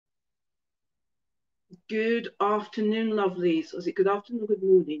Good afternoon, lovelies. Is it good afternoon or good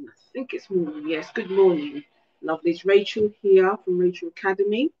morning? I think it's morning. Yes, good morning, lovelies. Rachel here from Rachael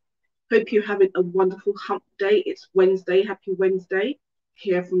Academy. Hope you're having a wonderful hump day. It's Wednesday. Happy Wednesday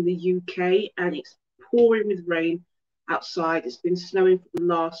here from the UK, and it's pouring with rain outside. It's been snowing for the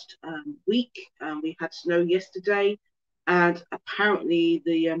last week. We had snow yesterday, and apparently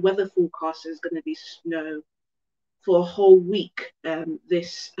the weather forecast is going to be snow for a whole week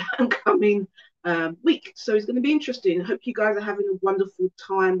this coming week. So it's going to be interesting. I hope you guys are having a wonderful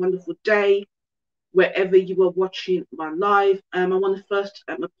time, wonderful day, wherever you are watching my live. I want to first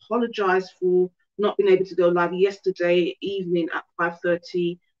apologize for not being able to go live yesterday evening at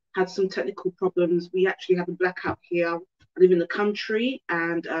 5:30. Had some technical problems. We actually have a blackout here. I live in the country,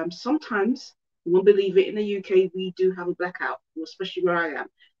 and sometimes, you won't believe it, in the UK, we do have a blackout, especially where I am.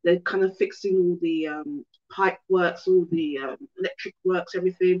 They're kind of fixing all the pipe works, all the electric works,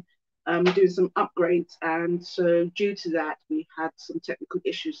 everything, doing some upgrades. And so due to that, we had some technical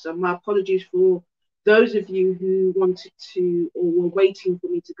issues. So my apologies for those of you who wanted to or were waiting for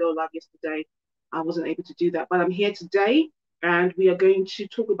me to go live yesterday. I wasn't able to do that, but I'm here today, and we are going to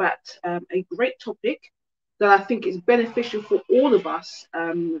talk about a great topic that I think is beneficial for all of us,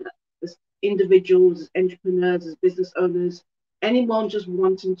 as individuals, as entrepreneurs, as business owners, anyone just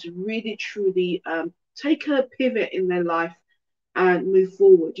wanting to really truly take a pivot in their life and move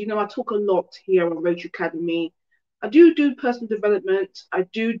forward. You know, I talk a lot here on Rachael Academy. I do personal development. I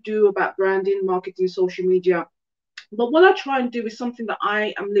do about branding, marketing, social media. But what I try and do is something that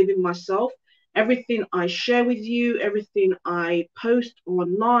I am living myself. Everything I share with you, everything I post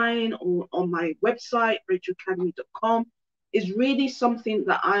online or on my website, rachelacademy.com, is really something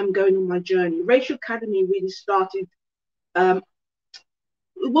that I'm going on my journey. Rachael Academy really started, um,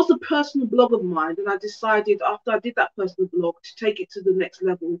 it was a personal blog of mine, and I decided after I did that personal blog to take it to the next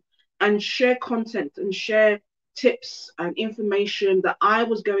level and share content and share tips and information that I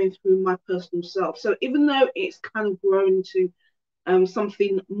was going through my personal self. So even though it's kind of grown to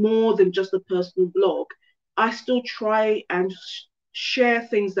something more than just a personal blog, I still try and share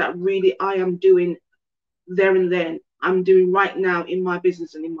things that really I am doing there and then. I'm doing right now in my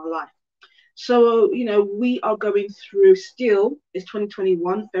business and in my life. So, you know, we are going through still, it's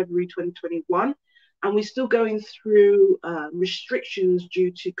 2021, February 2021, and we're still going through restrictions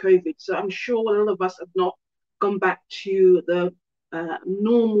due to COVID. So I'm sure a lot of us have not gone back to the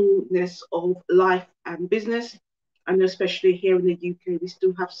normalness of life and business. And especially here in the UK, we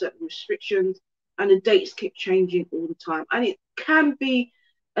still have certain restrictions, and the dates keep changing all the time. And it can be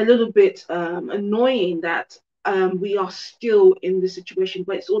a little bit annoying that we are still in this situation,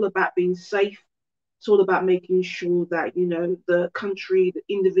 but it's all about being safe. It's all about making sure that, you know, the country, the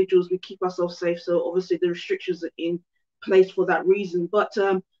individuals, we keep ourselves safe. So obviously the restrictions are in place for that reason. But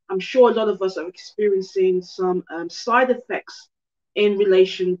I'm sure a lot of us are experiencing some side effects in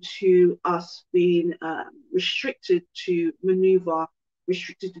relation to us being restricted to maneuver,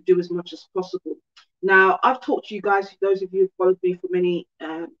 restricted to do as much as possible. Now, I've talked to you guys, those of you who followed me for many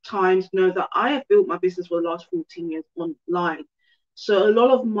times know that I have built my business for the last 14 years online. So a lot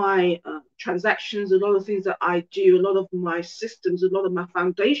of my transactions, a lot of things that I do, a lot of my systems, a lot of my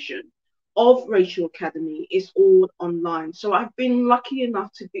foundation of Rachael Academy is all online. So I've been lucky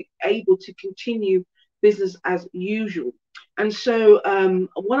enough to be able to continue business as usual. And so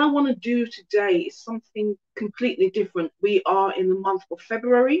what I want to do today is something completely different. We are in the month of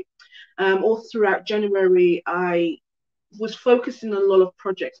February. All throughout January, I was focusing on a lot of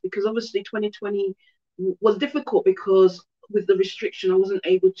projects because obviously 2020 was difficult because with the restriction, I wasn't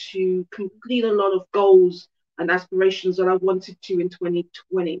able to complete a lot of goals and aspirations that I wanted to in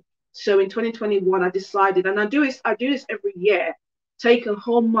 2020. So in 2021, I decided, and I do this every year, take a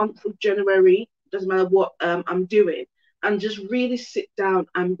whole month of January, doesn't matter what I'm doing, and just really sit down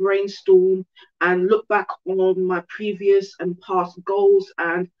and brainstorm and look back on my previous and past goals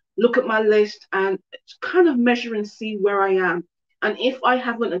and look at my list and kind of measure and see where I am. And if I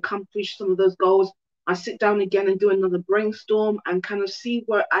haven't accomplished some of those goals, I sit down again and do another brainstorm and kind of see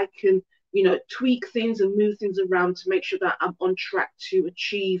where I can, you know, tweak things and move things around to make sure that I'm on track to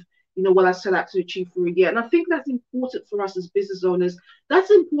achieve, you know, what I set out to achieve for a year. And I think that's important for us as business owners.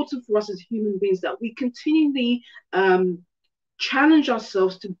 That's important for us as human beings, that we continually challenge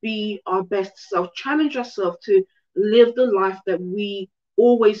ourselves to be our best self, challenge ourselves to live the life that we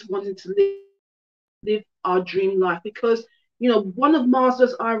always wanted to live our dream life. Because, you know, one of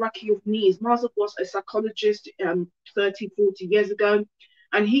Maslow's hierarchy of needs, Maslow was a psychologist 30, 40 years ago,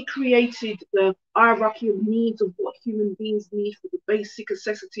 and he created the hierarchy of needs of what human beings need for the basic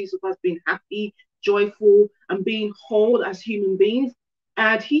necessities of us being happy, joyful, and being whole as human beings.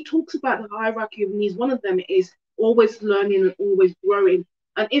 And he talks about the hierarchy of needs. One of them is always learning and always growing.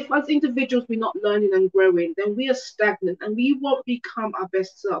 And if as individuals we're not learning and growing, then we are stagnant and we won't become our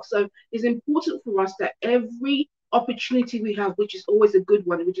best self. So it's important for us that every opportunity we have, which is always a good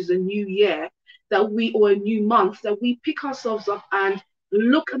one, which is a new year, or a new month, that we pick ourselves up and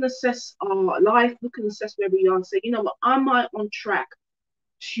look and assess our life, look and assess where we are and say, you know what, am I on track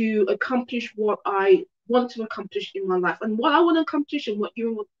to accomplish what I want to accomplish in my life? And what I want to accomplish and what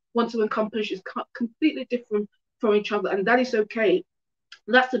you want to accomplish is completely different from each other. And that is okay.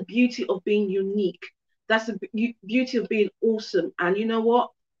 That's the beauty of being unique. That's the beauty of being awesome. And you know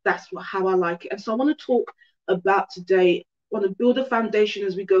what? How I like it. And so I want to talk about today. I want to build a foundation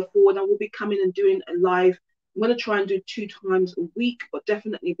as we go forward. I will be coming and doing a live. I'm going to try and do 2 times a week, but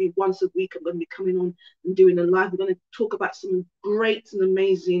definitely be once a week. I'm going to be coming on and doing a live. We're going to talk about some great and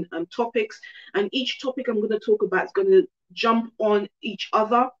amazing topics. And each topic I'm going to talk about is going to jump on each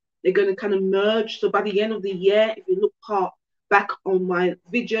other. They're going to kind of merge. So by the end of the year, if you look back on my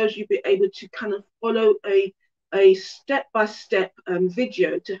videos, you'll be able to kind of follow a step-by-step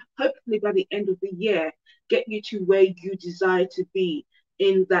video to hopefully by the end of the year get you to where you desire to be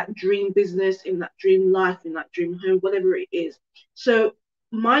in that dream business, in that dream life, in that dream home, whatever it is. So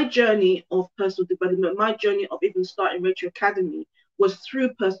my journey of personal development, my journey of even starting Rachael Academy was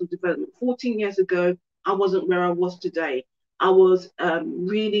through personal development. 14 years ago, I wasn't where I was today. I was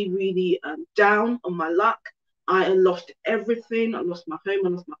really, really down on my luck. I lost everything. I lost my home. I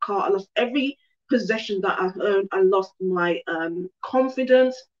lost my car. I lost every possession that I owned. I lost my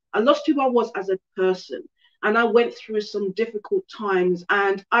confidence. I lost who I was as a person. And I went through some difficult times.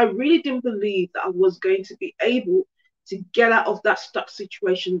 And I really didn't believe that I was going to be able to get out of that stuck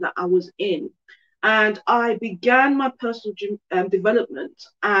situation that I was in. And I began my personal development.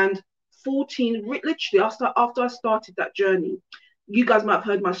 And literally after I started that journey, you guys might have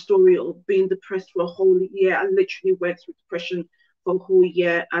heard my story of being depressed for a whole year. I literally went through depression for a whole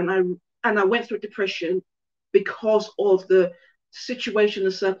year, and I went through depression because of the situation,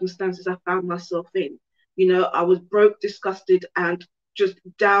 the circumstances I found myself in. You know, I was broke, disgusted, and just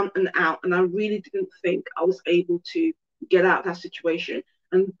down and out, and I really didn't think I was able to get out of that situation.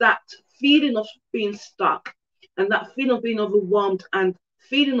 And that feeling of being stuck, and that feeling of being overwhelmed, and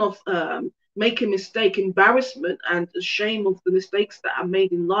feeling of make a mistake, embarrassment, and the shame of the mistakes that I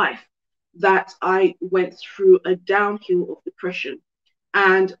made in life, that I went through a downhill of depression.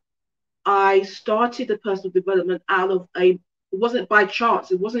 And I started the personal development it wasn't by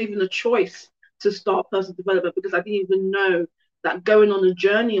chance, it wasn't even a choice to start personal development, because I didn't even know that going on a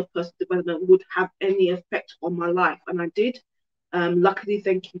journey of personal development would have any effect on my life. And I did. Luckily,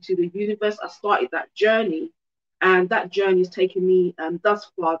 thank you to the universe, I started that journey. And that journey has taken me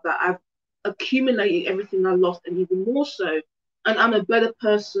thus far, that I've accumulated everything I lost and even more so. And I'm a better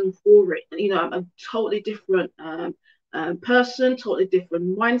person for it. You know, I'm a totally different person, totally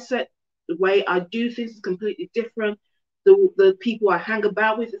different mindset. The way I do things is completely different. The people I hang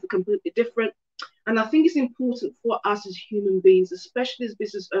about with is completely different. And I think it's important for us as human beings, especially as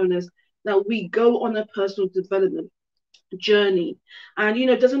business owners, that we go on a personal development journey. And you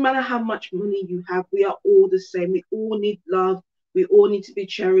know, it doesn't matter how much money you have, we are all the same. We all need love, we all need to be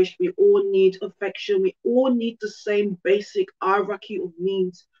cherished, we all need affection, we all need the same basic hierarchy of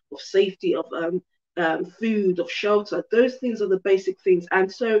needs, of safety, of food, of shelter. Those things are the basic things.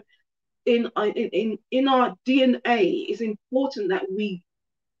 And so in our DNA, it's important that we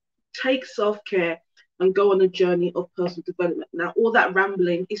take self-care and go on a journey of personal development. Now, all that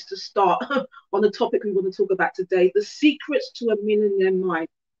rambling is to start on the topic we want to talk about today: the secrets to a millionaire mind,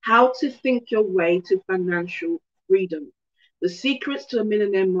 how to think your way to financial freedom. The secrets to a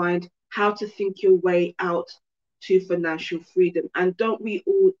millionaire mind, how to think your way out to financial freedom. And don't we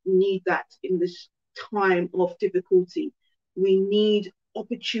all need that in this time of difficulty? We need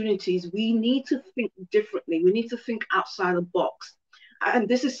opportunities. We need to think differently. We need to think outside the box. And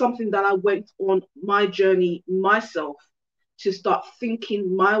this is something that I went on my journey myself, to start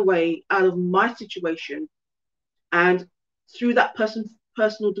thinking my way out of my situation. And through that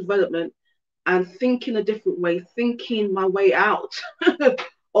personal development and thinking a different way, thinking my way out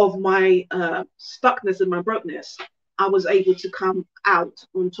of my stuckness and my brokenness, I was able to come out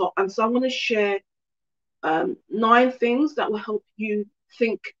on top. And so I want to share 9 things that will help you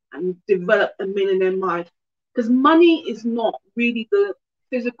think and develop a millionaire mind. Because money is not really the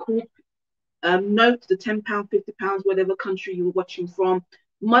physical note, the £10, £50, whatever country you're watching from.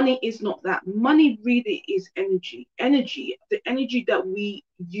 Money is not that. Money really is energy. Energy, the energy that we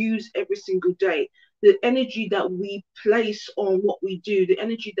use every single day, the energy that we place on what we do, the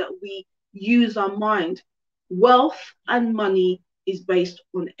energy that we use our mind. Wealth and money is based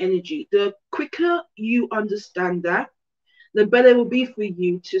on energy. The quicker you understand that, the better it will be for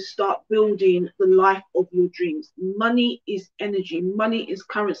you to start building the life of your dreams. Money is energy. Money is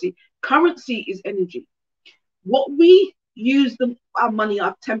currency. Currency is energy. What we use our money,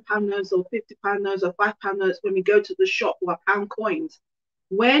 our £10 notes or £50 notes or £5 notes when we go to the shop, or our pound coins,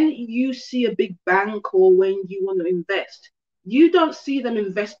 when you see a big bank or when you want to invest, you don't see them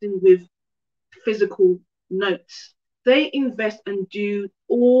investing with physical notes. They invest and do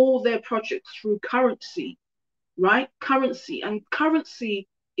all their projects through currency, right? Currency. And currency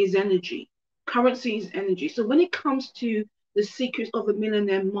is energy. Currency is energy. So when it comes to the secrets of a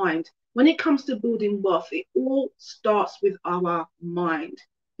millionaire mind, when it comes to building wealth, it all starts with our mind.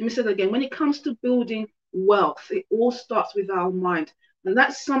 Let me say that again. When it comes to building wealth, it all starts with our mind. And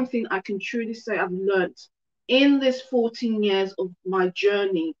that's something I can truly say I've learned in this 14 years of my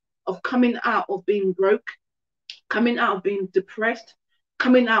journey of coming out of being broke, coming out of being depressed,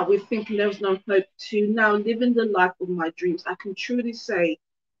 coming out with thinking there was no hope, to now living the life of my dreams. I can truly say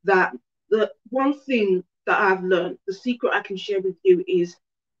that the one thing that I've learned, the secret I can share with you, is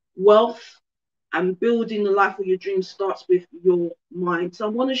wealth and building the life of your dreams starts with your mind. So I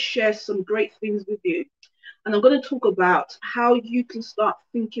want to share some great things with you. And I'm going to talk about how you can start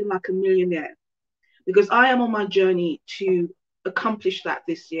thinking like a millionaire, because I am on my journey to accomplish that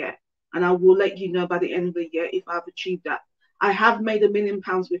this year. And I will let you know by the end of the year if I've achieved that. I have made £1 million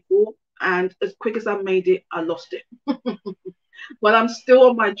before, and as quick as I made it, I lost it. But I'm still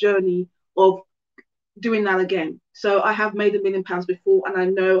on my journey of doing that again. So I have made £1 million before, and I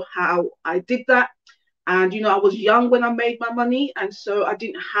know how I did that. And I was young when I made my money, and so I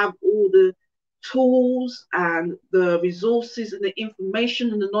didn't have all the tools and the resources and the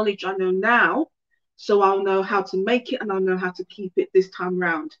information and the knowledge I know now. So I'll know how to make it, and I'll know how to keep it this time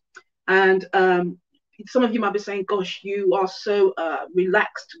round. And some of you might be saying, gosh, you are so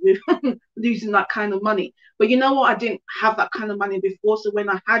relaxed with losing that kind of money. But you know what? I didn't have that kind of money before. So when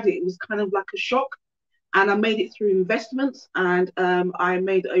I had it, it was kind of like a shock. And I made it through investments, and I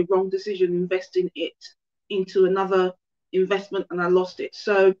made a wrong decision investing it into another investment, and I lost it.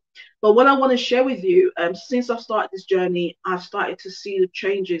 So, but what I want to share with you, since I've started this journey, I've started to see the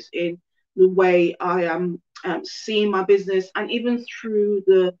changes in the way I am seeing my business. And even through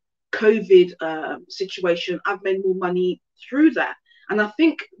the COVID situation, I've made more money through that. And I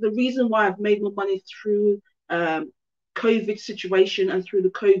think the reason why I've made more money through COVID situation and through the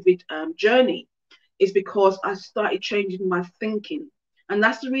COVID journey is because I started changing my thinking. And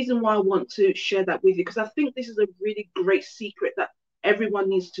that's the reason why I want to share that with you, because I think this is a really great secret that everyone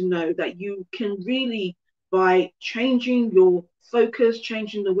needs to know, that you can really, by changing your focus,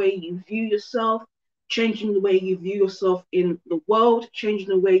 changing the way you view yourself, changing the way you view yourself in the world, changing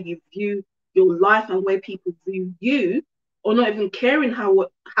the way you view your life and where people view you, or not even caring how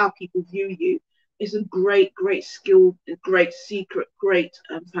people view you, is a great skill, a great secret, great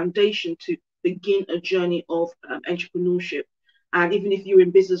foundation to begin a journey of entrepreneurship. And even if you're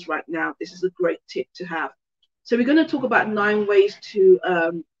in business right now, this is a great tip to have. So we're going to talk about 9 ways to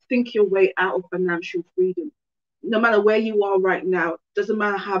think your way out of financial freedom. No matter where you are right now, doesn't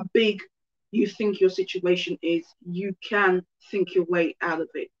matter how big you think your situation is, you can think your way out of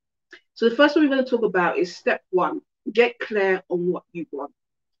it. So the first one we're going to talk about is step 1, get clear on what you want.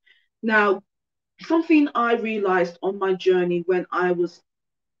 Now, something I realized on my journey when I was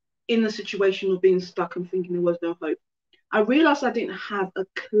in the situation of being stuck and thinking there was no hope, I realized I didn't have a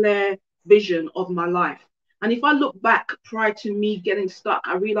clear vision of my life. And if I look back prior to me getting stuck,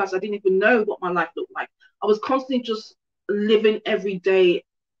 I realized I didn't even know what my life looked like. I was constantly just living every day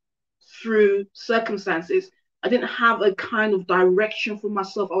through circumstances. I didn't have a kind of direction for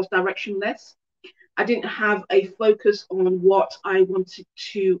myself. I was directionless. I didn't have a focus on what I wanted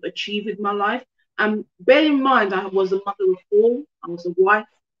to achieve with my life. And bear in mind, I was a mother of 4, I was a wife.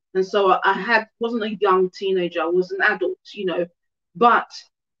 And so I wasn't a young teenager, I was an adult, but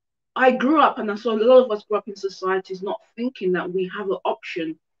I grew up, and I saw a lot of us grew up in societies not thinking that we have an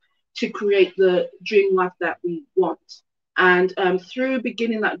option to create the dream life that we want. And through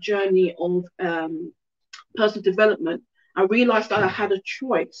beginning that journey of personal development, I realized that I had a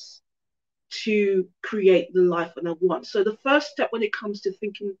choice to create the life that I want. So the first step when it comes to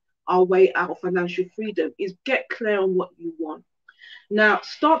thinking our way out of financial freedom is get clear on what you want. Now,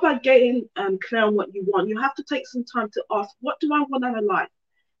 start by getting clear on what you want. You have to take some time to ask, what do I want out of life?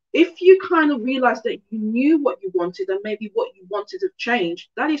 If you kind of realize that you knew what you wanted and maybe what you wanted to change,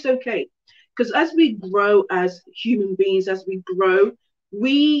 that is okay. Because as we grow as human beings, as we grow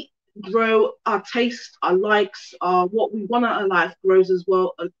our taste, our likes, what we want out of life grows as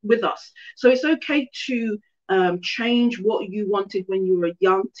well with us. So it's okay to change what you wanted when you were a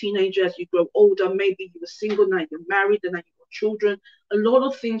young teenager. As you grow older, maybe you were single, now you're married, and now you've got children. A lot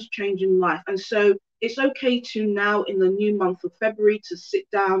of things change in life. And so it's okay to now, in the new month of February, to sit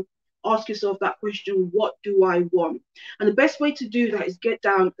down, ask yourself that question: what do I want? And the best way to do that is get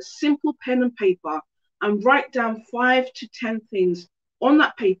down a simple pen and paper and write down 5 to 10 things on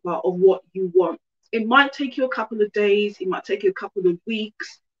that paper of what you want. It might take you a couple of days, it might take you a couple of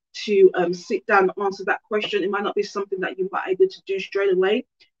weeks to sit down and answer that question. It might not be something that you might be able to do straight away,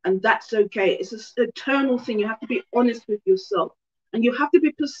 and that's okay. It's an eternal thing. You have to be honest with yourself, and you have to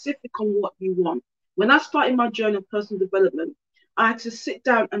be specific on what you want. When I started my journey of personal development, I had to sit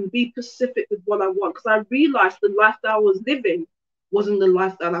down and be specific with what I want, because I realized the life that I was living wasn't the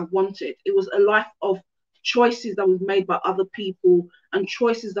life that I wanted. It was a life of choices that was made by other people and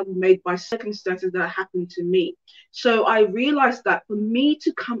choices that were made by circumstances that happened to me. So I realized that for me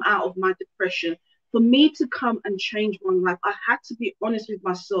to come out of my depression, for me to come and change my life, I had to be honest with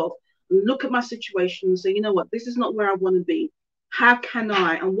myself, look at my situation and say, you know what, this is not where I want to be. How can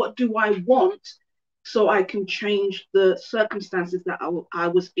I, and what do I want, so I can change the circumstances that I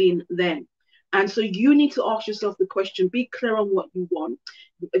was in then? And so you need to ask yourself the question, be clear on what you want.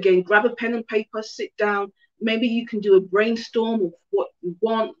 Again, grab a pen and paper, sit down. Maybe you can do a brainstorm of what you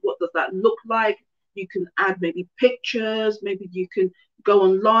want. What does that look like? You can add maybe pictures. Maybe you can go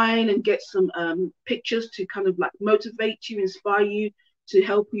online and get some pictures to kind of like motivate you, inspire you, to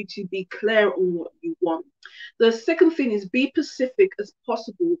help you to be clear on what you want. The second thing is be specific as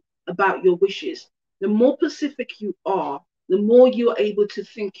possible about your wishes. The more specific you are, the more you're able to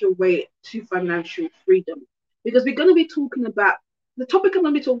think your way to financial freedom. Because we're going to be talking about the topic I'm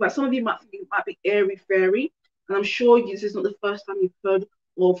going to be talking about. Some of you might think it might be airy fairy, and I'm sure this is not the first time you've heard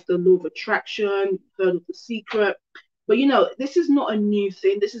of the law of attraction, heard of the secret. But you know, this is not a new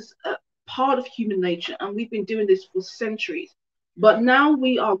thing. This is a part of human nature, and we've been doing this for centuries. But now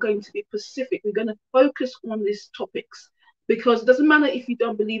we are going to be specific. We're going to focus on these topics, because it doesn't matter if you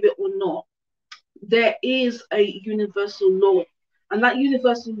don't believe it or not, there is a universal law. And that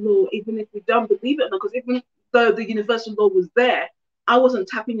universal law, even if we don't believe it or not, because even though the universal law was there, I wasn't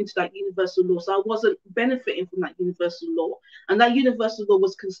tapping into that universal law. So I wasn't benefiting from that universal law. And that universal law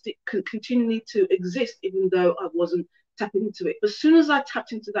was continuing to exist, even though I wasn't tapping into it. But as soon as I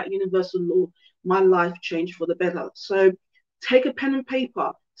tapped into that universal law, my life changed for the better. So take a pen and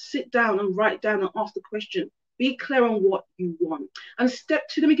paper, sit down and write down and ask the question. Be clear on what you want. And step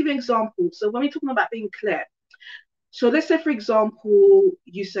two, let me give you an example. So when we're talking about being clear, so let's say, for example,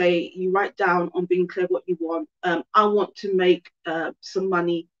 you write down on being clear what you want. I want to make some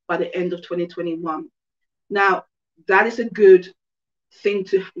money by the end of 2021. Now, that is a good thing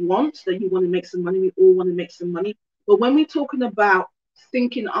to want, that you want to make some money. We all want to make some money. But when we're talking about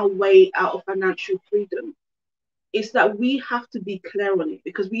thinking our way out of financial freedom, is that we have to be clear on it,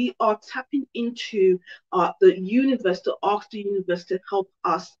 because we are tapping into the universe, to ask the universe to help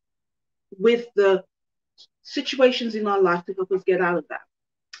us with the situations in our life to help us get out of that.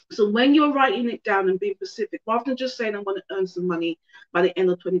 So when you're writing it down and being specific, rather than just saying I want to earn some money by the end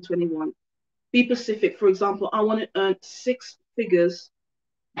of 2021, be specific. For example, I want to earn 6 figures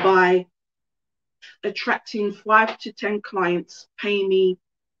by attracting 5 to 10 clients, paying me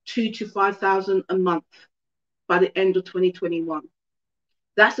 2,000 to 5,000 a month by the end of 2021.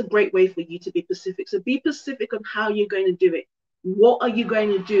 That's a great way for you to be specific. So be specific on how you're going to do it. What are you going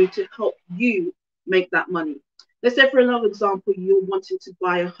to do to help you make that money? Let's say, for another example, you're wanting to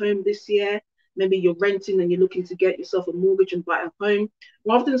buy a home this year. Maybe you're renting and you're looking to get yourself a mortgage and buy a home.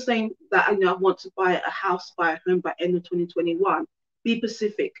 Rather than saying that, I want to buy a house, buy a home by end of 2021, be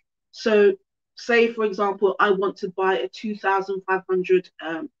specific. So say, for example, I want to buy a 2,500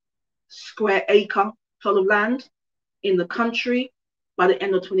 square acre plot of land in the country by the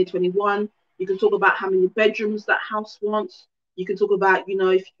end of 2021. You can talk about how many bedrooms that house wants. You can talk about, if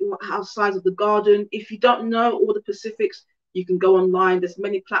you want how size of the garden. If you don't know all the specifics, you can go online. There's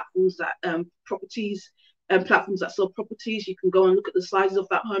many platforms that platforms that sell properties. You can go and look at the sizes of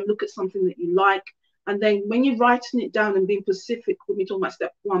that home, look at something that you like. And then when you're writing it down and being specific, when we talk about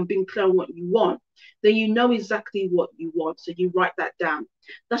step one, being clear on what you want, then you know exactly what you want. So you write that down.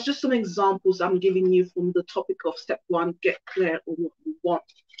 That's just some examples I'm giving you from the topic of step one, get clear on what you want.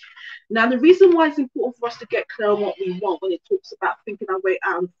 Now, the reason why it's important for us to get clear on what we want when it talks about thinking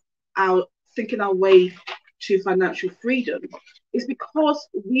our way to financial freedom is because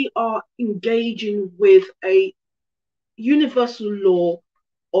we are engaging with a universal law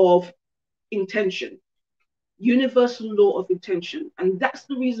of intention. Universal law of intention. And that's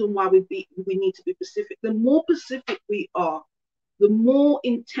the reason why we need to be specific. The more specific we are, the more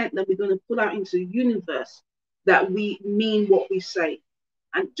intent that we're going to put out into the universe, that we mean what we say.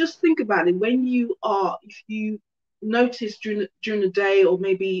 And just think about it. When you are, if you notice during the day, or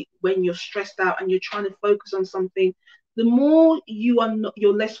maybe when you're stressed out and you're trying to focus on something, the more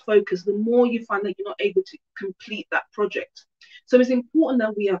you're less focused, the more you find that you're not able to complete that project. So it's important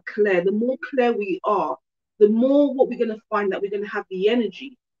that we are clear. The more clear we are, the more what we're going to find that we're going to have the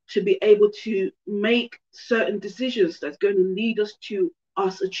energy to be able to make certain decisions that's going to lead us to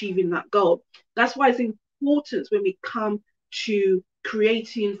us achieving that goal. That's why it's important when we come to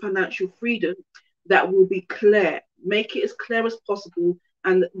creating financial freedom that will be clear. Make it as clear as possible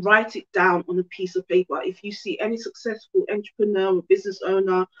and write it down on a piece of paper. If you see any successful entrepreneur or business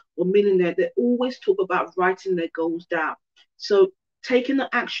owner or millionaire, they always talk about writing their goals down. So taking the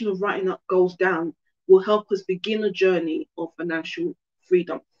action of writing up goals down will help us begin a journey of financial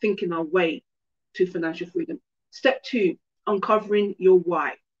freedom, thinking our way to financial freedom. Step 2, uncovering your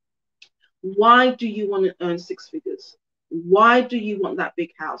why. Why do you want to earn 6 figures? Why do you want that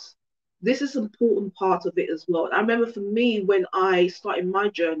big house? This is an important part of it as well. I remember for me, when I started my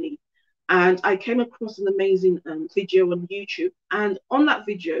journey, and I came across an amazing video on YouTube. And on that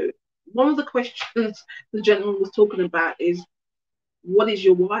video, one of the questions the gentleman was talking about is, what is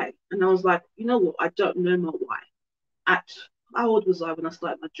your why? And I was like, you know what? I don't know my why. At how old was I when I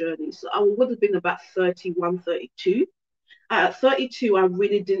started my journey? So I would have been about 31, 32. At 32, I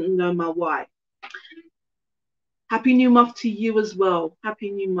really didn't know my why. Happy New Month to you as well.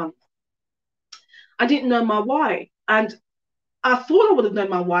 Happy New Month. I didn't know my why. And I thought I would have known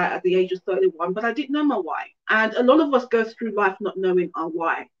my why at the age of 31, but I didn't know my why. And a lot of us go through life not knowing our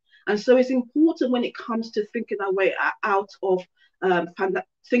why. And so it's important when it comes to thinking our way out of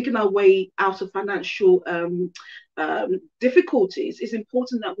financial difficulties. It's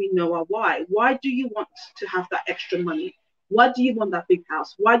important that we know our why. Why do you want to have that extra money? Why do you want that big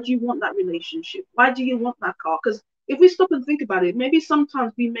house? Why do you want that relationship? Why do you want that car? Because if we stop and think about it, maybe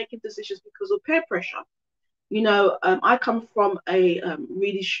sometimes we making decisions because of peer pressure. I come from a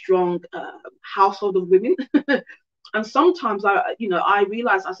really strong household of women. And sometimes I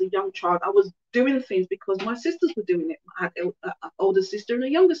realized as a young child, I was doing things because my sisters were doing it. I had an older sister and a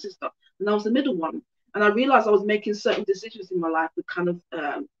younger sister, and I was the middle one. And I realized I was making certain decisions in my life, the kind of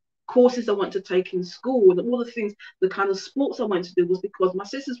courses I went to take in school, and all the things, the kind of sports I went to do was because my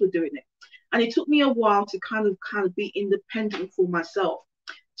sisters were doing it. And it took me a while to kind of be independent for myself.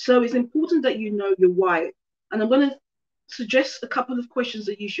 So it's important that you know your why. And I'm going to suggest a couple of questions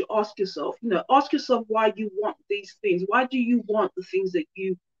that you should ask yourself. Ask yourself why you want these things. Why do you want the things that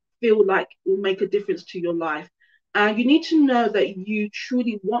you feel like will make a difference to your life? And you need to know that you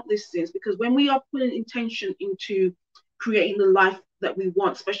truly want these things, because when we are putting intention into creating the life that we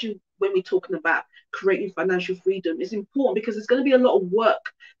want, especially when we're talking about creating financial freedom, it's important because there's going to be a lot of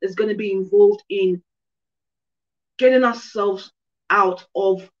work that's going to be involved in getting ourselves out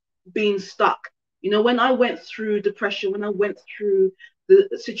of being stuck. When I went through depression, when I went through the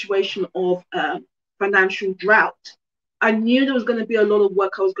situation of financial drought, I knew there was going to be a lot of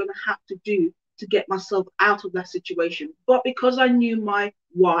work I was going to have to do to get myself out of that situation. But because I knew my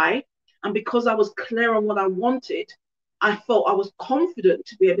why, and because I was clear on what I wanted, I felt I was confident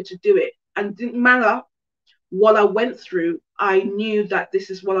to be able to do it. And it didn't matter what I went through, I knew that this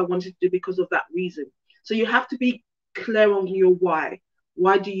is what I wanted to do because of that reason. So you have to be clear on your why.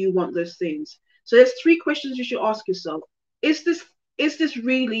 Why do you want those things? So there's 3 questions you should ask yourself. Is this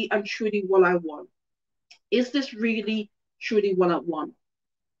really and truly what I want? Is this really truly what I want?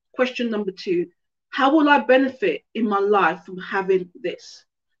 Question number 2, how will I benefit in my life from having this?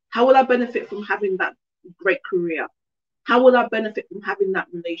 How will I benefit from having that great career? How will I benefit from having that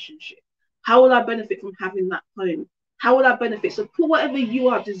relationship? How will I benefit from having that home? How will I benefit? So put whatever you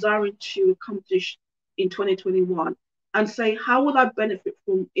are desiring to accomplish in 2021 and say, how will I benefit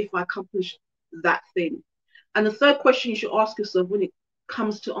from if I accomplish that thing? And the 3rd question you should ask yourself when it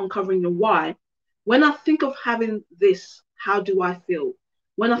comes to uncovering your why, when I think of having this, how do I feel?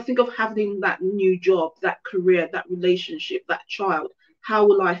 When I think of having that new job, that career, that relationship, that child, how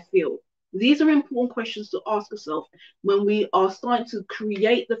will I feel? These are important questions to ask ourselves when we are starting to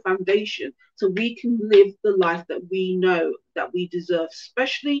create the foundation so we can live the life that we know that we deserve.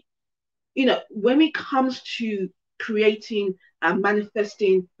 Especially, when it comes to creating and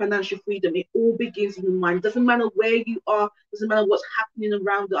manifesting financial freedom, it all begins in the mind. Doesn't matter where you are, doesn't matter what's happening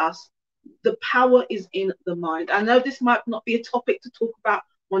around us. The power is in the mind. I know this might not be a topic to talk about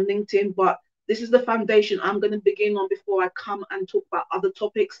on LinkedIn, but this is the foundation I'm going to begin on before I come and talk about other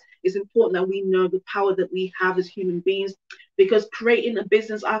topics. It's important that we know the power that we have as human beings, because creating a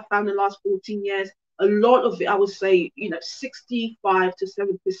business, I've found in the last 14 years, a lot of it, I would say, 65 to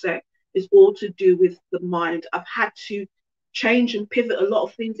 7% is all to do with the mind. I've had to change and pivot a lot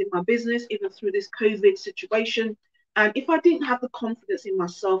of things in my business, even through this COVID situation. And if I didn't have the confidence in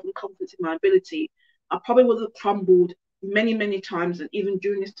myself and confidence in my ability, I probably would have crumbled many, many times, and even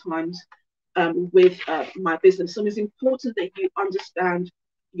during these times with my business. So it's important that you understand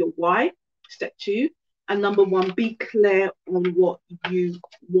your why, step two. And number one, be clear on what you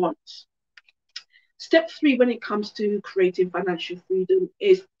want. Step three, when it comes to creating financial freedom,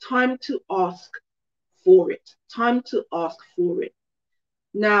 is time to ask for it. Time to ask for it.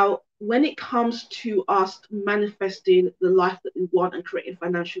 Now, when it comes to us manifesting the life that we want and creating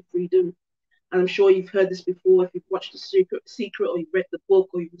financial freedom, and I'm sure you've heard this before if you've watched The Secret or you've read the book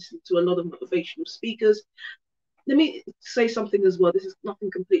or you've listened to a lot of motivational speakers. Let me say something as well. This is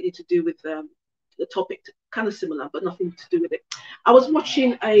nothing completely to do with the topic, kind of similar, but nothing to do with it. I was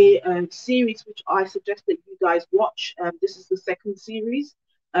watching a series which I suggest that you guys watch. This is the second series,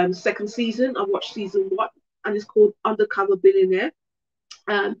 second season. I watched season one, and it's called Undercover Billionaire.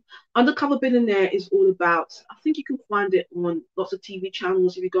 Undercover Billionaire is all about, I think you can find it on lots of TV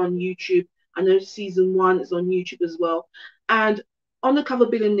channels if you go on YouTube. I know season one is on YouTube as well. And Undercover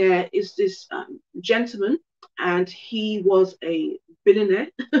Billionaire is this gentleman, and he was a billionaire,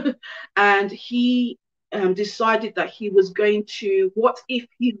 and he decided that he was going to, what if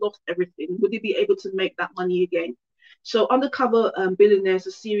he lost everything? Would he be able to make that money again? So Undercover Billionaire is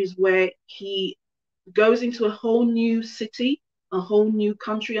a series where he goes into a whole new city, a whole new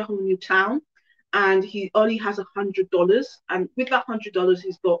country, a whole new town, and he only has $100. And with that $100,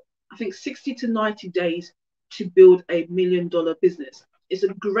 he's got, I think, 60 to 90 days to build $1 million business. It's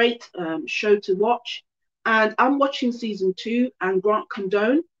a great show to watch. And I'm watching season two, and Grant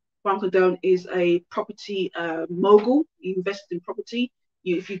Cardone is a property mogul. He invests in property.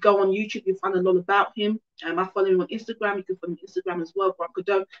 If you go on YouTube, you'll find a lot about him. I follow him on Instagram. You can follow him on Instagram as well, Grant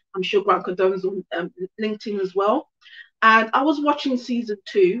Cardone. I'm sure Grant Cardone is on LinkedIn as well. And I was watching season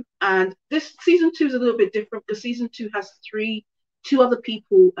two, and this season two is a little bit different because season two has two other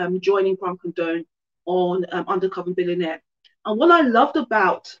people joining Grant Cardone on Undercover Billionaire. And what I loved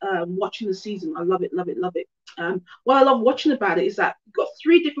about watching the season, I love it, love it, love it. What I love watching about it is that you've got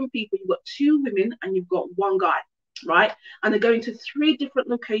three different people. You've got two women and you've got one guy, right? And they're going to three different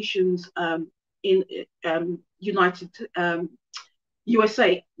locations in United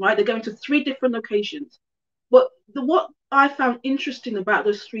USA, right? They're going to three different locations. But what I found interesting about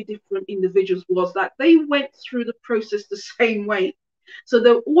those three different individuals was that they went through the process the same way.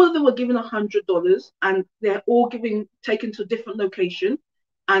 So all of them were given $100, and they're all taken to a different location,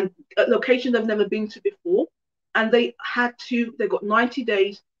 and a location they've never been to before. And they got 90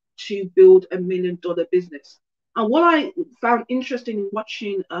 days to build $1 million business. And what I found interesting in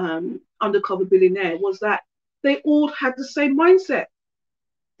watching Undercover Billionaire was that they all had the same mindset.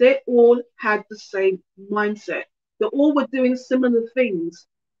 They all had the same mindset. They all were doing similar things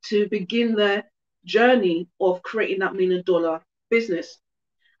to begin their journey of creating that $1 million business.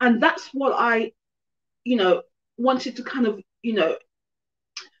 And that's what I, wanted to kind of,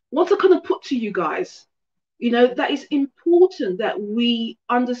 put to you guys, that it's important that we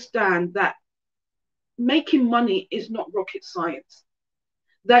understand that making money is not rocket science,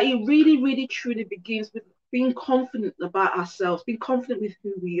 that it really, really, truly begins with being confident about ourselves, being confident with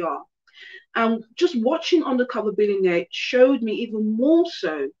who we are. And just watching Undercover Billionaire showed me even more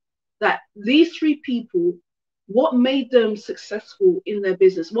so that these three people, what made them successful in their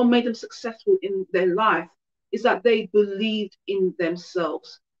business, what made them successful in their life, is that they believed in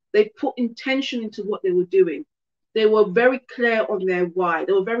themselves. They put intention into what they were doing. They were very clear on their why.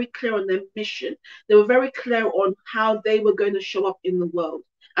 They were very clear on their mission. They were very clear on how they were going to show up in the world.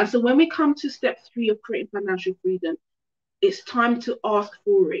 And so when we come to step three of creating financial freedom, it's time to ask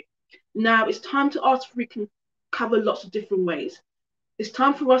for it. Now, it's time to ask for it can cover lots of different ways. It's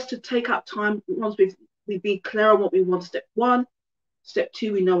time for us to take out time once we've been clear on what we want. Step one. Step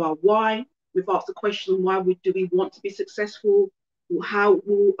two, we know our why. We've asked the question, why do we want to be successful? How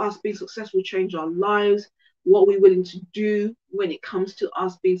will us being successful change our lives? What are we willing to do when it comes to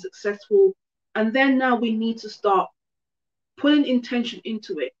us being successful? And then now we need to start putting intention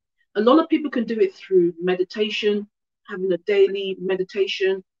into it. A lot of people can do it through meditation, having a daily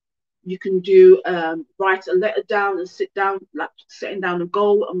meditation. You can do write a letter down and sit down, like setting down a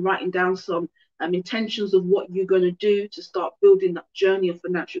goal and writing down some intentions of what you're going to do to start building that journey of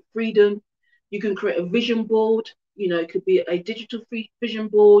financial freedom. You can create a vision board. It could be a digital vision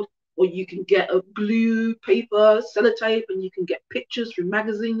board, or you can get a glue, paper, sellotape, and you can get pictures from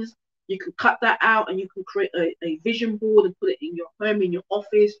magazines. You can cut that out and you can create a vision board and put it in your home, in your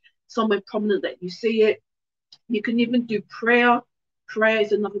office, somewhere prominent that you see it. You can even do prayer Prayer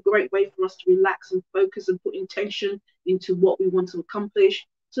is another great way for us to relax and focus and put intention into what we want to accomplish.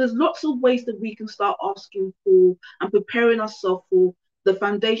 So there's lots of ways that we can start asking for and preparing ourselves for the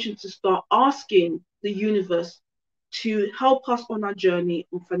foundation to start asking the universe to help us on our journey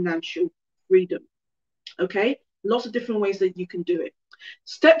of financial freedom. Okay, lots of different ways that you can do it.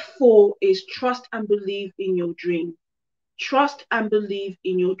 Step 4 is trust and believe in your dream. Trust and believe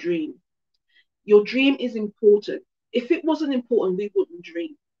in your dream. Your dream is important. If it wasn't important, we wouldn't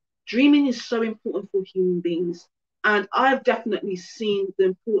dream. Dreaming is so important for human beings. And I've definitely seen the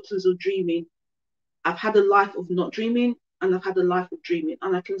importance of dreaming. I've had a life of not dreaming and I've had a life of dreaming.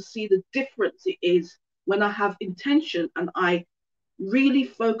 And I can see the difference it is when I have intention and I really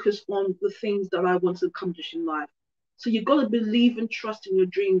focus on the things that I want to accomplish in life. So you've got to believe and trust in your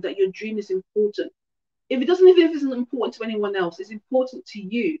dream, that your dream is important. If it doesn't, even if it isn't important to anyone else, it's important to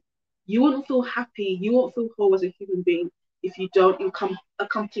you. You won't feel happy, you won't feel whole as a human being if you don't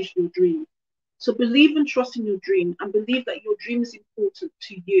accomplish your dream. So believe and trust in your dream and believe that your dream is important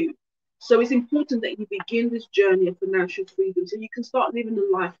to you. So it's important that you begin this journey of financial freedom so you can start living the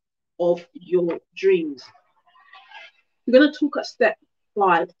life of your dreams. We're going to talk at step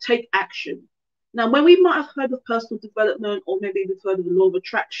 5, take action. Now, when we might have heard of personal development, or maybe we've heard of the law of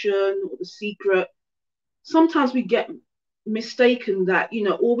attraction or the secret, sometimes we get mistaken that,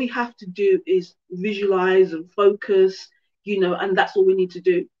 all we have to do is visualize and focus, and that's all we need to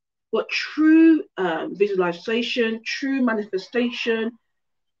do. But true visualization, true manifestation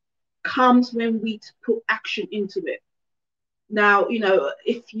comes when we put action into it. Now,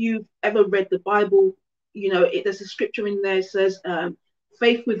 if you've ever read the Bible, there's a scripture in there that says,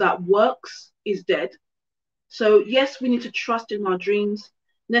 faith without works is dead. So yes, we need to trust in our dreams.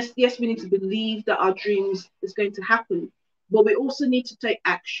 Yes, we need to believe that our dreams is going to happen, but we also need to take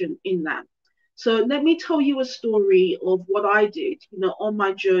action in that. So let me tell you a story of what I did, on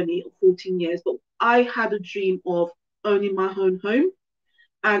my journey of 14 years. But I had a dream of owning my own home,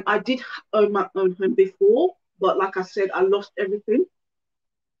 and I did own my own home before, but like I said, I lost everything.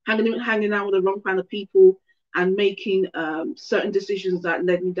 Hanging out with the wrong kind of people and making certain decisions that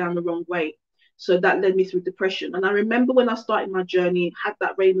led me down the wrong way. So that led me through depression. And I remember when I started my journey, had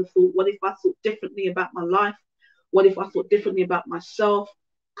that rain of thought, what if I thought differently about my life? What if I thought differently about myself?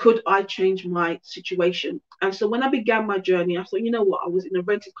 Could I change my situation? And so when I began my journey, I thought, you know what? I was in a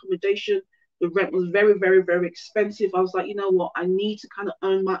rented accommodation. The rent was very, very, very expensive. I was like, you know what? I need to kind of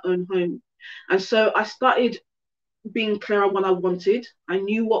own my own home. And so I started being clear on what I wanted. I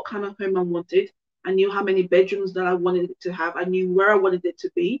knew what kind of home I wanted. I knew how many bedrooms that I wanted it to have. I knew where I wanted it to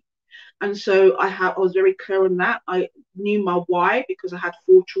be. And so I was very clear on that. I knew my why because I had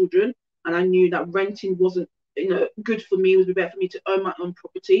 4 children, and I knew that renting wasn't, good for me. It was better for me to own my own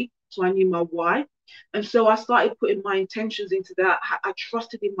property. So I knew my why. And so I started putting my intentions into that. I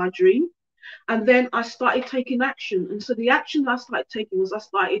trusted in my dream. And then I started taking action. And so the action that I started taking was I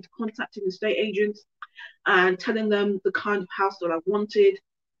started contacting estate agents and telling them the kind of house that I wanted,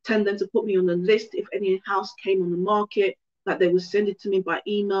 telling them to put me on the list if any house came on the market, that they would send it to me by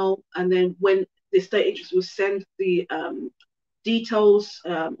email. And then when the estate agents would send the details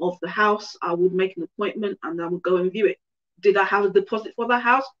of the house, I would make an appointment and I would go and view it. Did I have a deposit for that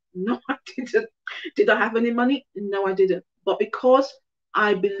house? No, I didn't. Did I have any money? No, I didn't. But because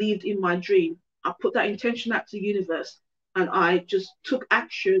I believed in my dream, I put that intention out to the universe and I just took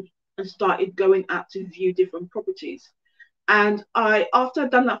action and started going out to view different properties. And after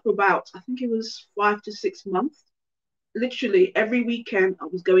I'd done that for about, I think it was 5 to 6 months, literally every weekend I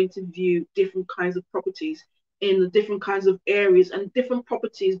was going to view different kinds of properties in the different kinds of areas and different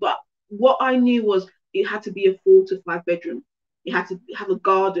properties. But what I knew was it had to be a 4 to 5 bedroom. It had to have a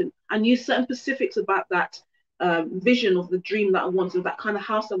garden. I knew certain specifics about that vision of the dream that I wanted, that kind of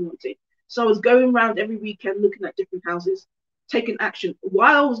house I wanted. So I was going around every weekend looking at different houses, taking action.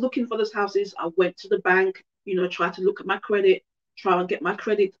 While I was looking for those houses, I went to the bank, tried to look at my credit, try and get my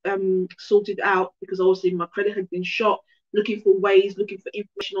credit sorted out, because obviously my credit had been shot, looking for ways, looking for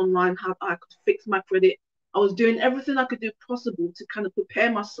information online, how I could fix my credit. I was doing everything I could do possible to kind of prepare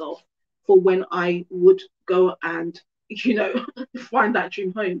myself for when I would go and, find that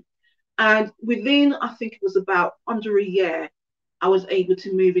dream home. And within, I think it was about under a year, I was able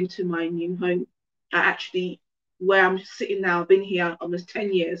to move into my new home. I actually, where I'm sitting now, I've been here almost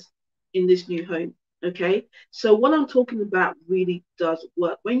 10 years in this new home. Okay. So what I'm talking about really does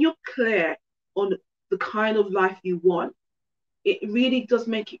work. When you're clear on the kind of life you want, it really does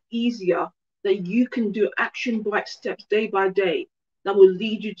make it easier that you can do action by steps day by day that will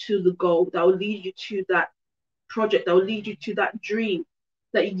lead you to the goal, that will lead you to that project, that will lead you to that dream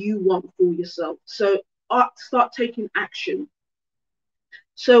that you want for yourself. So start taking action.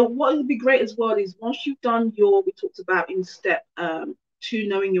 So what would be great as well is once you've done your, we talked about in step two,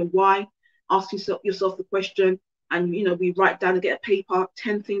 knowing your why, ask yourself the question, and we write down and get a paper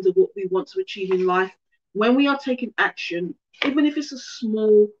 10 things of what we want to achieve in life. When we are taking action, even if it's a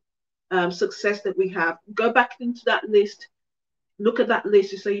small success that we have, go back into that list, look at that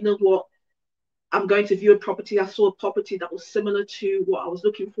list and say, you know what, I'm going to view a property. I saw a property that was similar to what I was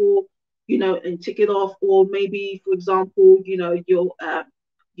looking for, and tick it off. Or maybe, for example,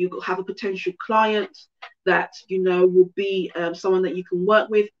 you have a potential client that will be someone that you can work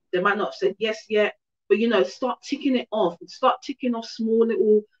with. They might not have said yes yet, but start ticking it off. Start ticking off small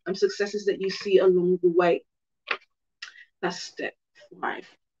little successes that you see along the way. That's step 5.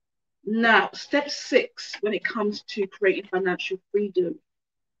 Now, step 6, when it comes to creating financial freedom,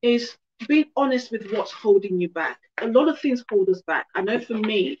 is being honest with what's holding you back. A lot of things hold us back. I know for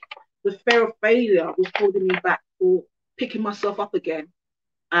me, the fear of failure was holding me back for picking myself up again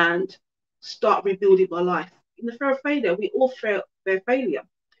and start rebuilding my life. In the fear of failure, we all fear failure.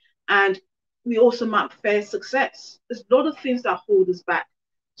 And we also might fear success. There's a lot of things that hold us back.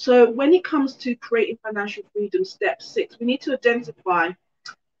 So when it comes to creating financial freedom, step 6, we need to identify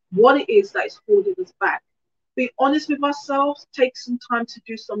what it is that is holding us back. Be honest with ourselves, take some time to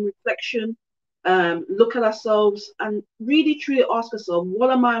do some reflection, look at ourselves and really truly ask ourselves,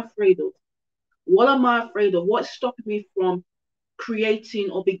 what am I afraid of? What am I afraid of? What's stopping me from creating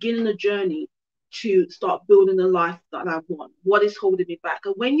or beginning a journey to start building the life that I want? What is holding me back?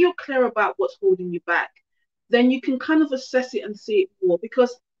 And when you're clear about what's holding you back, then you can kind of assess it and see it more,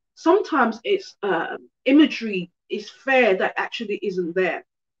 because sometimes it's imagery is fair that actually isn't there.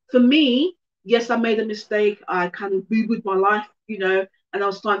 For me, yes, I made a mistake. I kind of boo-booed my life, and I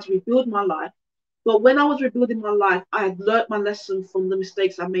was starting to rebuild my life. But when I was rebuilding my life, I had learnt my lesson from the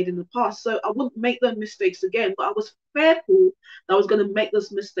mistakes I made in the past. So I wouldn't make those mistakes again. But I was fearful that I was going to make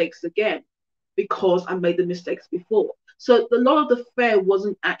those mistakes again because I made the mistakes before. So a lot of the fear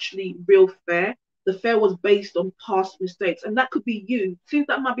wasn't actually real fear. The fear was based on past mistakes. And that could be you. Things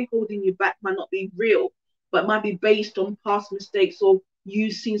that might be holding you back might not be real, but might be based on past mistakes, or you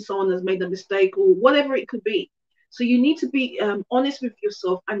seen someone that's made a mistake, or whatever it could be. So you need to be honest with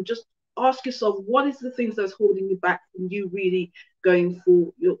yourself and just ask yourself, what is the things that's holding you back from you really going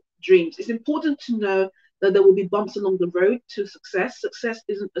for your dreams? It's important to know that there will be bumps along the road to success. Success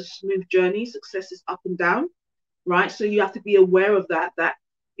isn't a smooth journey. Success is up and down, right? So you have to be aware of that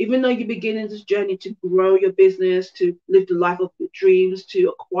even though you're beginning this journey to grow your business, to live the life of your dreams, to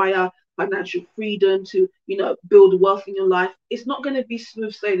acquire financial freedom, to build wealth in your life, it's not going to be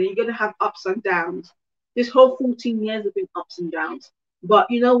smooth sailing. You're going to have ups and downs. This whole 14 years have been ups and downs. But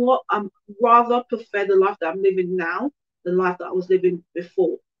you know what? I'm rather prefer the life that I'm living now than the life that I was living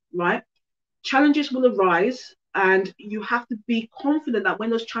before, right? Challenges will arise, and you have to be confident that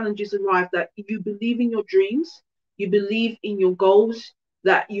when those challenges arrive, that you believe in your dreams, you believe in your goals,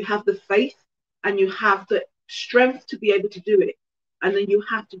 that you have the faith and you have the strength to be able to do it. And then you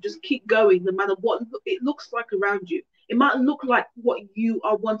have to just keep going no matter what it looks like around you. It might look like what you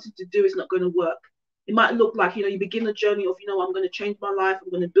are wanting to do is not going to work. It might look like, you begin a journey of, I'm going to change my life.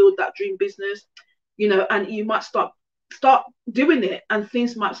 I'm going to build that dream business, and you might start doing it and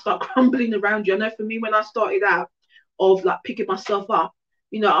things might start crumbling around you. I know for me, when I started out of like picking myself up,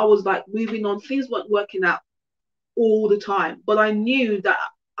 I was like moving on. Things weren't working out all the time, but I knew that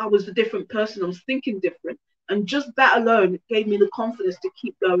I was a different person. I was thinking different. And just that alone gave me the confidence to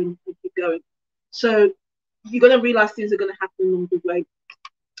keep going and keep going. So you're going to realize things are going to happen along the way.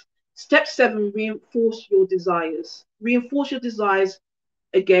 Step 7, reinforce your desires. Reinforce your desires,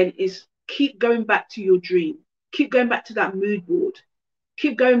 again, is keep going back to your dream. Keep going back to that mood board.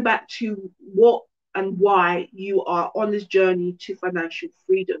 Keep going back to what and why you are on this journey to financial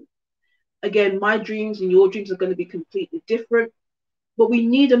freedom. Again, my dreams and your dreams are going to be completely different, but we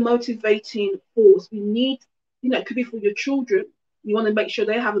need a motivating force. We need, it could be for your children. You want to make sure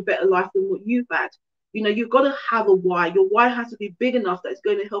they have a better life than what you've had. You've got to have a why. Your why has to be big enough that it's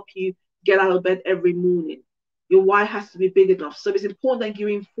going to help you get out of bed every morning. Your why has to be big enough. So it's important that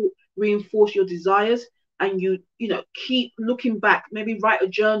you reinforce your desires, and you keep looking back. Maybe write a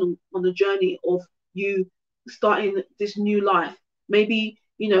journal on the journey of you starting this new life. Maybe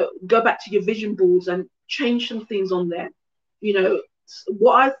go back to your vision boards and change some things on there.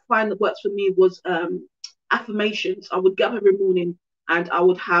 What I find that works for me was affirmations. I would get up every morning and I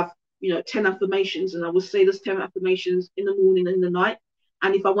would have 10 affirmations, and I would say those 10 affirmations in the morning and in the night.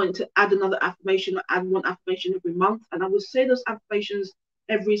 And if I wanted to add another affirmation, I add one affirmation every month, and I would say those affirmations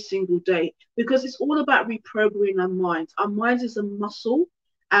every single day, because it's all about reprogramming our minds. Our minds is a muscle,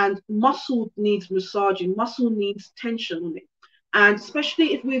 and muscle needs massaging. Muscle needs tension on it. And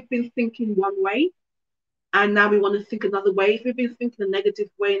especially if we've been thinking one way and now we want to think another way. If we've been thinking a negative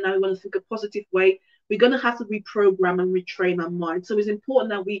way, now we want to think a positive way, we're going to have to reprogram and retrain our mind. So it's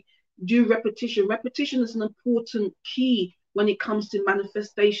important that we do repetition. Repetition is an important key when it comes to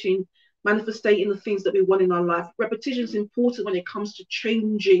manifestation, manifesting the things that we want in our life. Repetition is important when it comes to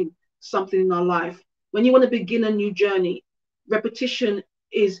changing something in our life. When you want to begin a new journey, repetition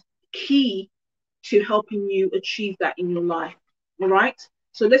is key to helping you achieve that in your life. All right.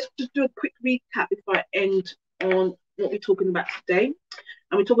 So let's just do a quick recap before I end on what we're talking about today.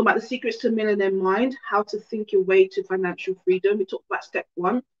 And we're talking about the secrets to a millionaire mind, how to think your way to financial freedom. We talked about step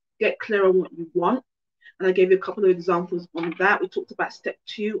 1, get clear on what you want. And I gave you a couple of examples on that. We talked about step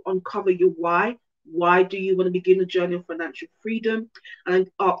 2, uncover your why. Why do you want to begin a journey of financial freedom? And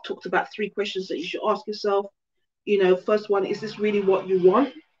I talked about 3 questions that you should ask yourself. First one, is this really what you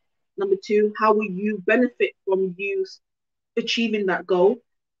want? Number 2, how will you benefit from you achieving that goal?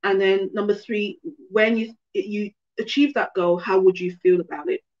 And then number 3, when you achieve that goal, how would you feel about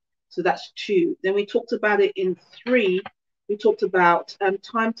it? So that's 2. Then we talked about it in 3. We talked about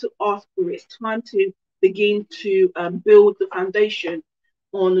time to ask for it. It's time to begin to build the foundation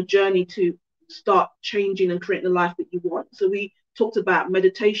on the journey to start changing and creating the life that you want. So we talked about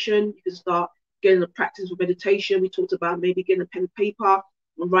meditation. You can start getting a practice with meditation. We talked about maybe getting a pen and paper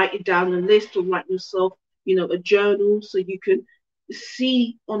and writing down a list or writing yourself a journal, so you can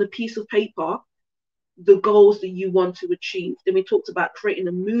see on a piece of paper the goals that you want to achieve. Then we talked about creating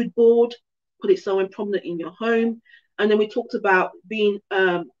a mood board, put it somewhere prominent in your home. And then we talked about being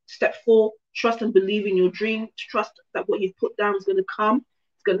step 4, trust and believe in your dream. Trust that what you've put down is going to come,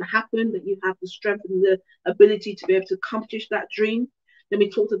 it's going to happen, that you have the strength and the ability to be able to accomplish that dream. Then we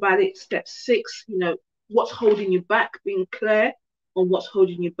talked about it, step 6, what's holding you back, being clear on what's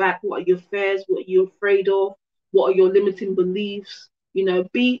holding you back. What are your fears? What are you afraid of? What are your limiting beliefs?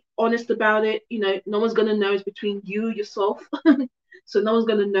 Be honest about it. No one's going to know. It's between you, yourself. So no one's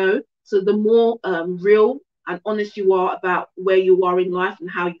going to know. So the more real and honest you are about where you are in life and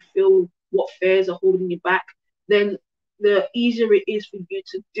how you feel, what fears are holding you back, then the easier it is for you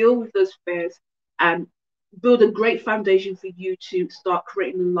to deal with those fears and build a great foundation for you to start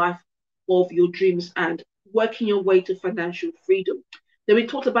creating the life of your dreams and working your way to financial freedom. Then we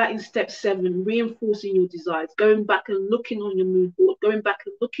talked about in step 7, reinforcing your desires, going back and looking on your mood board, going back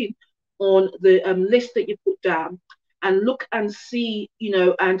and looking on the list that you put down, and look and see,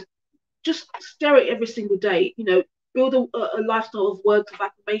 and just stare at every single day, build a lifestyle of words of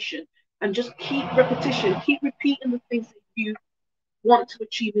affirmation, and just keep repetition, keep repeating the things that you want to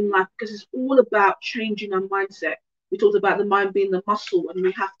achieve in life, because it's all about changing our mindset. We talked about the mind being the muscle, and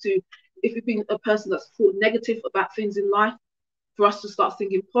we have to, if you've been a person that's thought negative about things in life, for us to start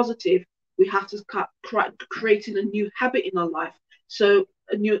thinking positive, we have to start creating a new habit in our life. So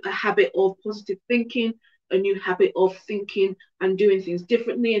a habit of positive thinking, a new habit of thinking and doing things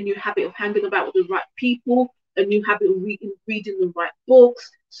differently, a new habit of hanging about with the right people, a new habit of reading the right books.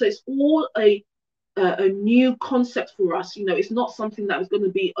 So it's all a new concept for us. It's not something that is going to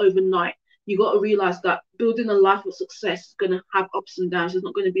be overnight. You got to realize that building a life of success is going to have ups and downs. It's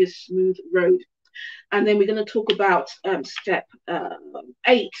not going to be a smooth road. And then we're going to talk about step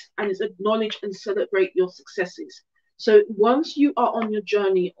 8, and it's acknowledge and celebrate your successes. So once you are on your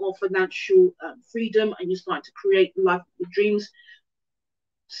journey of financial freedom and you're starting to create the life of your dreams,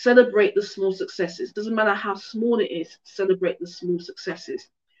 celebrate the small successes. Doesn't matter how small it is, celebrate the small successes.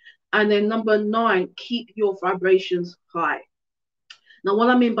 And then number 9, keep your vibrations high. Now, what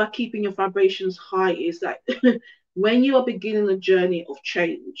I mean by keeping your vibrations high is that when you are beginning a journey of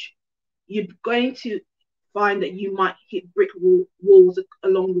change, you're going to find that you might hit brick walls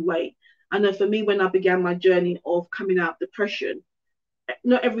along the way. I know for me, when I began my journey of coming out of depression,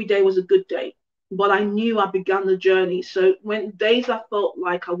 not every day was a good day, but I knew I began the journey. So when days I felt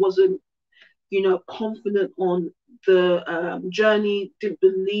like I wasn't, confident on the journey, didn't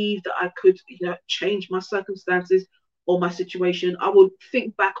believe that I could, change my circumstances or my situation, I would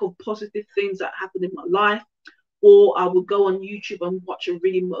think back of positive things that happened in my life, or I would go on YouTube and watch a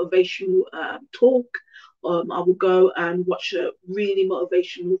really motivational talk. I would go and watch a really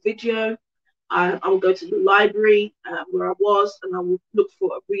motivational video. I would go to the library where I was, and I would look for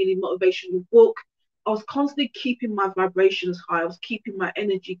a really motivational book. I was constantly keeping my vibrations high. I was keeping my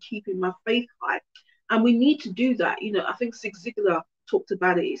energy, keeping my faith high. And we need to do that. I think Zig Ziglar talked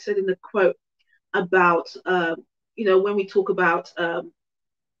about it. He said in the quote about, when we talk about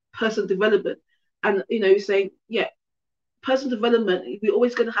personal development, and, saying, yeah, personal development, we're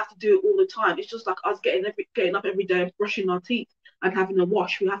always going to have to do it all the time. It's just like us getting up every day and brushing our teeth and having a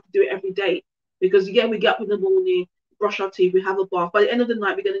wash. We have to do it every day, because, yeah, we get up in the morning, brush our teeth, we have a bath. By the end of the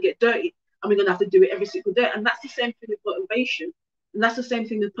night, we're going to get dirty, and we're going to have to do it every single day. And that's the same thing with motivation. And that's the same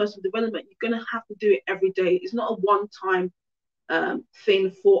thing with personal development. You're going to have to do it every day. It's not a one-time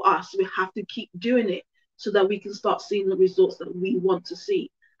thing for us. We have to keep doing it so that we can start seeing the results that we want to see.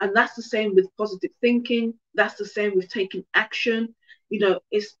 And that's the same with positive thinking. That's the same with taking action. You know,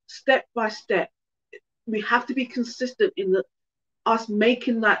 it's step by step. We have to be consistent in us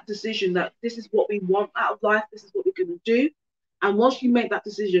making that decision that this is what we want out of life. This is what we're going to do. And once you make that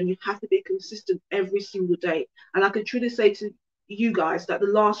decision, you have to be consistent every single day. And I can truly say to you guys that the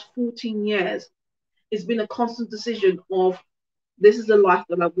last 14 years, it's been a constant decision of this is the life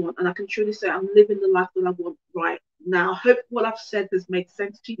that I want. And I can truly say I'm living the life that I want right now. I hope what I've said has made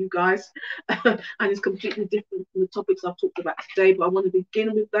sense to you guys. And it's completely different from the topics I've talked about today. But I want to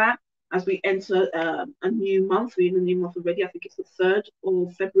begin with that as we enter a new month. We're in a new month already. I think it's the 3rd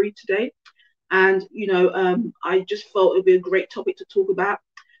of February today. And, you know, I just felt it would be a great topic to talk about.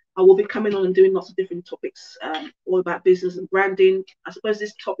 I will be coming on and doing lots of different topics, all about business and branding. I suppose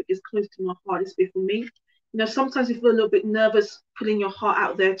this topic is close to my heart. It's been for me. You know, sometimes you feel a little bit nervous putting your heart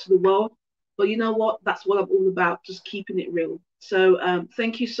out there to the world. But you know what? That's what I'm all about, just keeping it real. So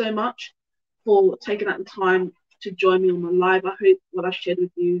thank you so much for taking out the time to join me on my live. I hope what I shared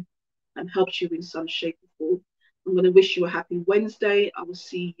with you helps you in some shape or form. I'm going to wish you a happy Wednesday. I will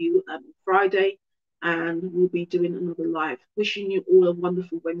see you Friday, and we'll be doing another live. Wishing you all a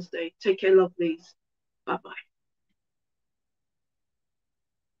wonderful Wednesday. Take care, lovelies. Bye-bye.